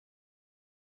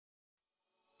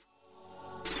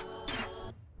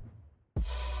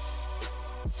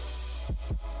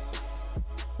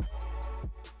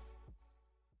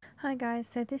Hi guys,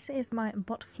 so this is my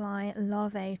Botfly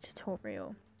Larvae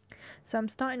tutorial. So I'm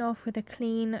starting off with a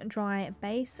clean, dry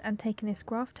base and taking this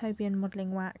Graftobian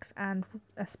modelling wax and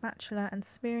a spatula and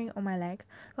smearing it on my leg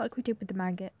like we did with the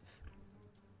maggots.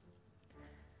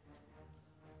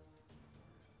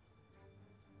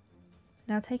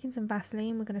 Now taking some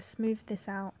Vaseline, we're going to smooth this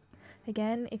out.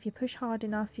 Again, if you push hard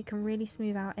enough you can really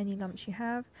smooth out any lumps you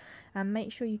have, and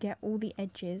make sure you get all the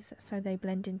edges so they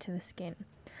blend into the skin.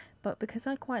 But because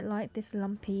I quite like this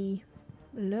lumpy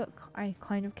look, I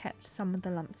kind of kept some of the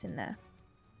lumps in there.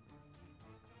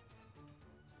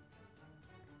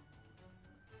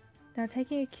 Now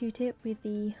taking a Q-tip with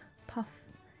the puff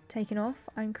taken off,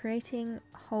 I'm creating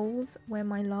holes where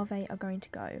my larvae are going to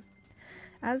go.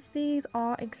 As these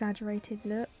are exaggerated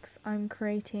looks, I'm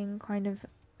creating kind of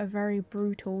a very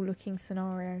brutal looking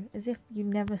scenario, as if you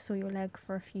never saw your leg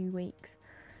for a few weeks.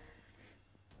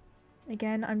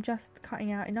 Again, I'm just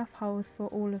cutting out enough holes for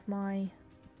all of my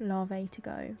larvae to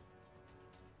go.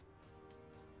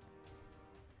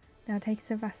 Now taking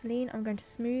some Vaseline, I'm going to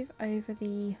smooth over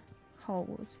the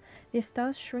holes. This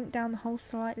does shrink down the hole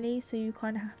slightly, so you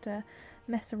kind of have to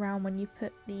mess around when you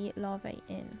put the larvae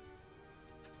in.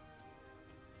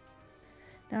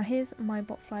 Now here's my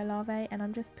Botfly larvae and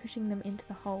I'm just pushing them into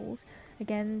the holes.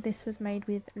 Again, this was made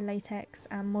with latex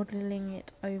and modelling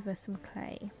it over some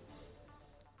clay.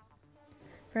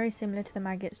 Very similar to the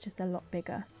maggots, just a lot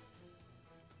bigger.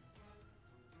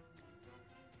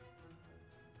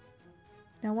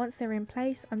 Now once they're in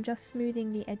place, I'm just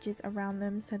smoothing the edges around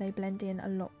them so they blend in a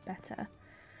lot better.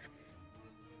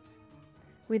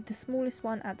 With the smallest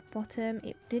one at the bottom,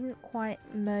 it didn't quite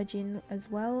merge in as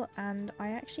well, and I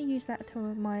actually used that to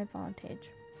my advantage.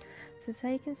 So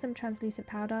taking some translucent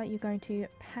powder, you're going to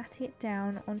pat it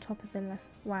down on top of the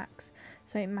wax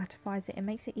so it mattifies it and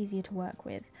makes it easier to work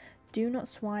with. Do not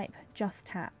swipe, just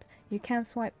tap. You can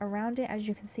swipe around it. As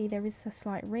you can see, there is a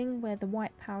slight ring where the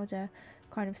white powder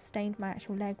kind of stained my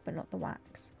actual leg but not the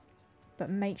wax. But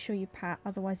make sure you pat,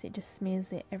 otherwise it just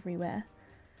smears it everywhere.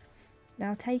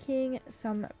 Now taking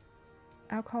some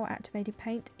alcohol activated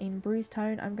paint in bruise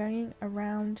tone, I'm going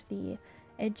around the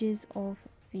edges of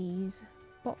these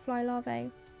Botfly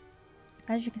larvae.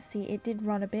 As you can see, it did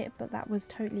run a bit, but that was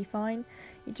totally fine.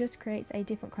 It just creates a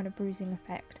different kind of bruising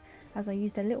effect, as I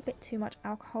used a little bit too much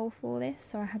alcohol for this,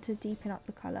 so I had to deepen up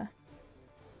the colour.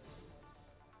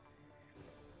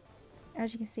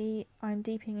 As you can see, I'm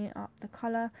deepening up the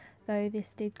colour, though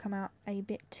this did come out a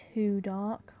bit too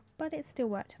dark, but it still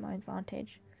worked to my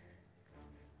advantage.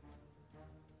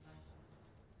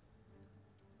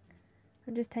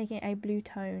 I'm just taking a blue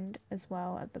toned as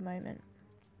well at the moment.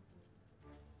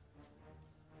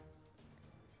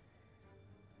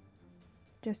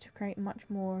 Just to create much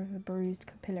more of a bruised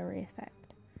capillary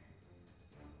effect.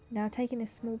 Now taking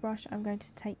this small brush, I'm going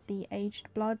to take the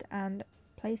aged blood and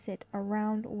place it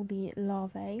around all the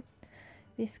larvae.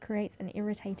 This creates an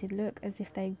irritated look, as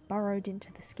if they burrowed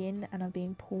into the skin and are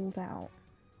being pulled out.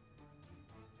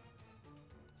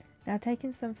 Now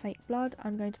taking some fake blood,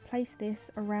 I'm going to place this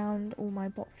around all my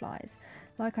Botflies.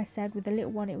 Like I said, with the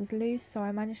little one it was loose, so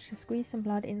I managed to squeeze some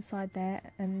blood inside there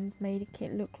and made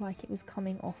it look like it was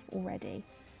coming off already.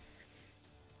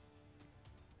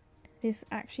 This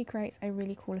actually creates a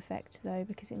really cool effect though,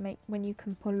 because when you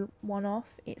can pull one off,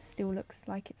 it still looks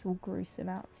like it's all gruesome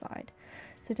outside.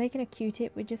 So taking a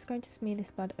Q-tip, we're just going to smear this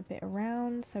blood a bit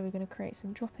around, so we're going to create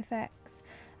some drop effects,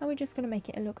 and we're just going to make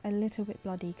it look a little bit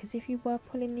bloody, because if you were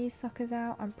pulling these suckers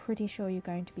out, I'm pretty sure you're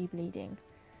going to be bleeding.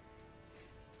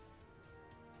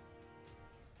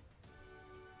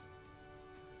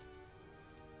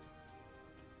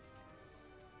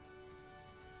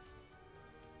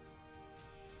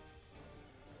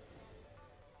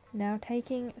 Now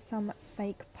taking some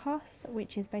fake pus,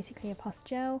 which is basically a pus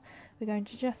gel, we're going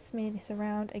to just smear this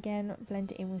around, again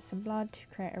blend it in with some blood to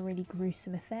create a really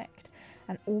gruesome effect,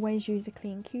 and always use a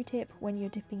clean Q-tip when you're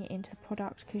dipping it into the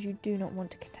product, because you do not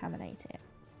want to contaminate it.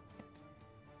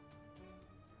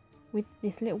 With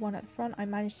this little one at the front, I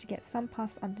managed to get some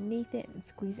pus underneath it and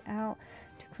squeeze it out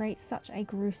to create such a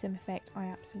gruesome effect. I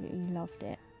absolutely loved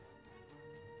it.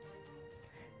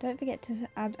 Don't forget to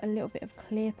add a little bit of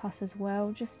clear pus as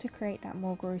well, just to create that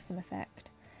more gruesome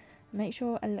effect. Make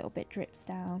sure a little bit drips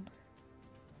down.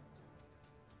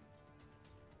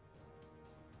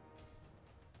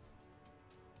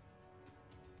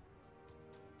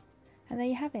 And there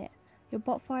you have it, your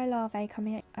Botfly larvae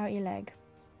coming out your leg.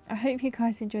 I hope you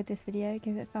guys enjoyed this video.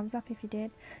 Give it a thumbs up if you did,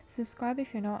 subscribe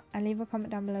if you're not, and leave a comment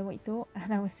down below what you thought,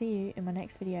 and I will see you in my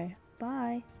next video.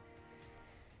 Bye!